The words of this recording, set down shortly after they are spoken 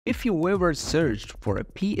If you ever searched for a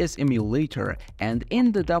PS emulator and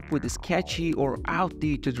ended up with sketchy or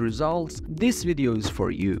outdated results, this video is for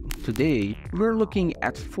you. Today, we're looking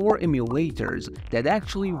at 4 emulators that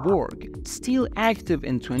actually work, still active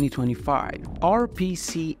in 2025.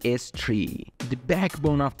 PS3, the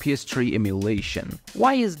backbone of PS3 emulation.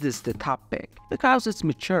 Why is this the top pick? Because it's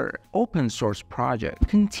mature, open source project,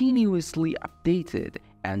 continuously updated,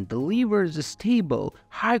 and delivers a stable,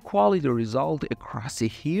 high-quality result across a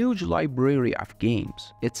huge library of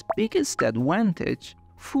games. Its biggest advantage: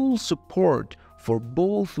 full support for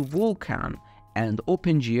both Vulkan and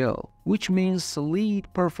OpenGL, which means solid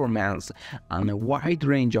performance on a wide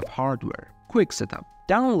range of hardware. Quick setup: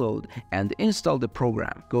 download and install the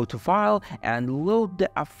program. Go to File and load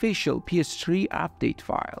the official PS3 update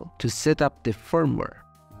file to set up the firmware.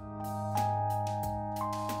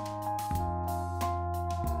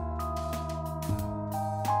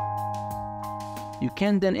 You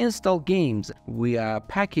can then install games via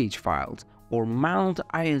package files or mount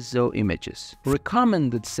ISO images.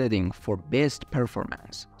 Recommended setting for best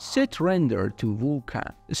performance: set render to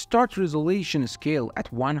Vulkan, start resolution scale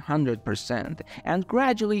at 100%, and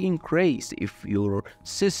gradually increase if your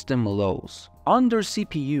system allows. Under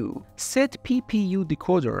CPU, set PPU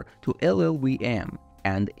decoder to LLVM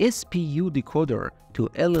and SPU decoder to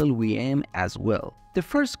LLVM as well. The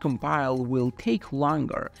first compile will take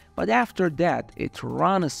longer, but after that it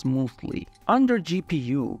runs smoothly. Under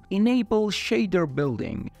GPU, enable shader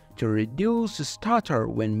building to reduce stutter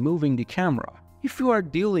when moving the camera. If you are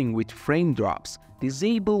dealing with frame drops,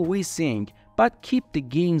 disable VSync but keep the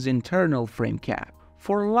game's internal frame cap.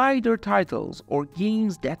 For lighter titles or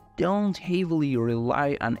games that don't heavily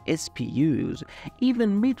rely on SPUs,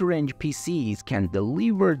 even mid-range PCs can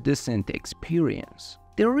deliver decent experience.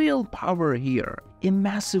 The real power here: a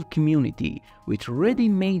massive community with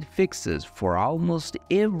ready-made fixes for almost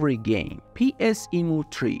every game.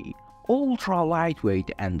 PS3 ultra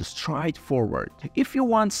lightweight and straightforward. If you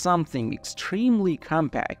want something extremely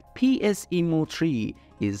compact, PS3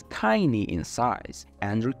 is tiny in size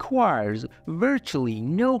and requires virtually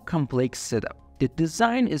no complex setup. The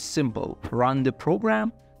design is simple: run the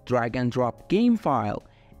program, drag and drop game file,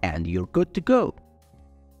 and you're good to go.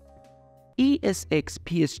 ESX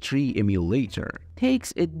PS3 Emulator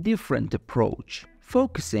takes a different approach,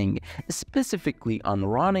 focusing specifically on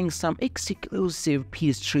running some exclusive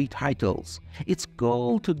PS3 titles. Its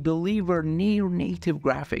goal to deliver near-native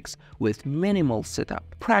graphics with minimal setup.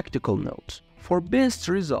 Practical note: for best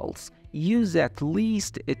results, use at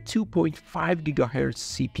least a 2.5 GHz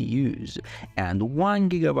CPUs and 1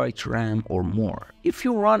 GB RAM or more. If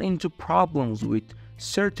you run into problems with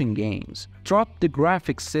certain games, drop the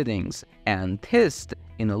graphics settings and test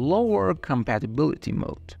in a lower compatibility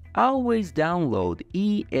mode. Always download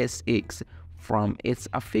ESX from its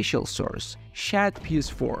official source, Shad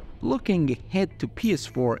PS4. Looking ahead to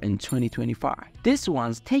PS4 in 2025. This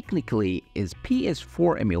one technically is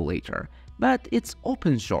PS4 emulator, but it's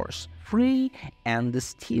open source, free, and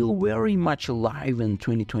still very much alive in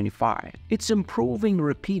 2025. It's improving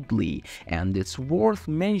rapidly, and it's worth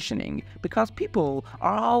mentioning because people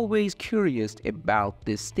are always curious about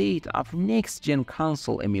the state of next-gen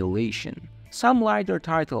console emulation. Some lighter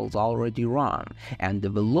titles already run, and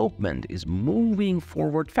development is moving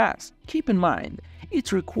forward fast. Keep in mind,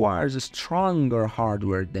 it requires stronger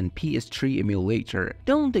hardware than PS3 emulator.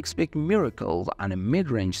 Don't expect miracles on a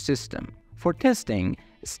mid-range system. For testing,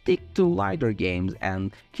 stick to lighter games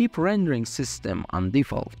and keep rendering system on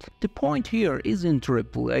default. The point here isn't to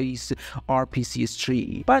replace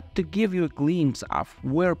PS3, but to give you a glimpse of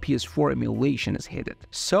where PS4 emulation is headed.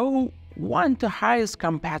 So, want the highest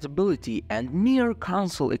compatibility and near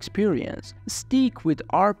console experience? Stick with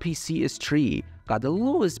PS3. Got the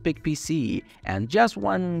lowest spec PC and just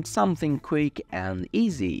want something quick and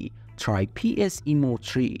easy? Try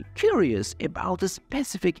PS3. Curious about the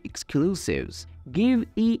specific exclusives? Give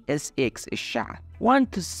ESX a shot.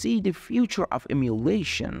 Want to see the future of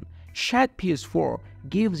emulation? Shad PS4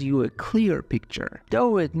 gives you a clear picture,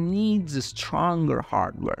 though it needs stronger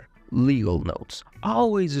hardware. Legal notes: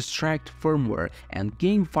 always extract firmware and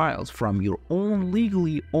game files from your own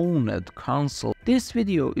legally owned console. This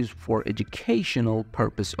video is for educational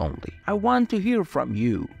purpose only. I want to hear from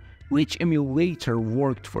you. Which emulator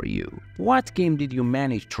worked for you? What game did you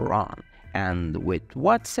manage to run? And with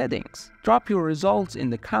what settings? Drop your results in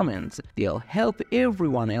the comments. They'll help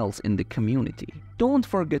everyone else in the community. Don't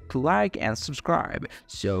forget to like and subscribe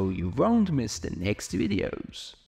so you won't miss the next videos.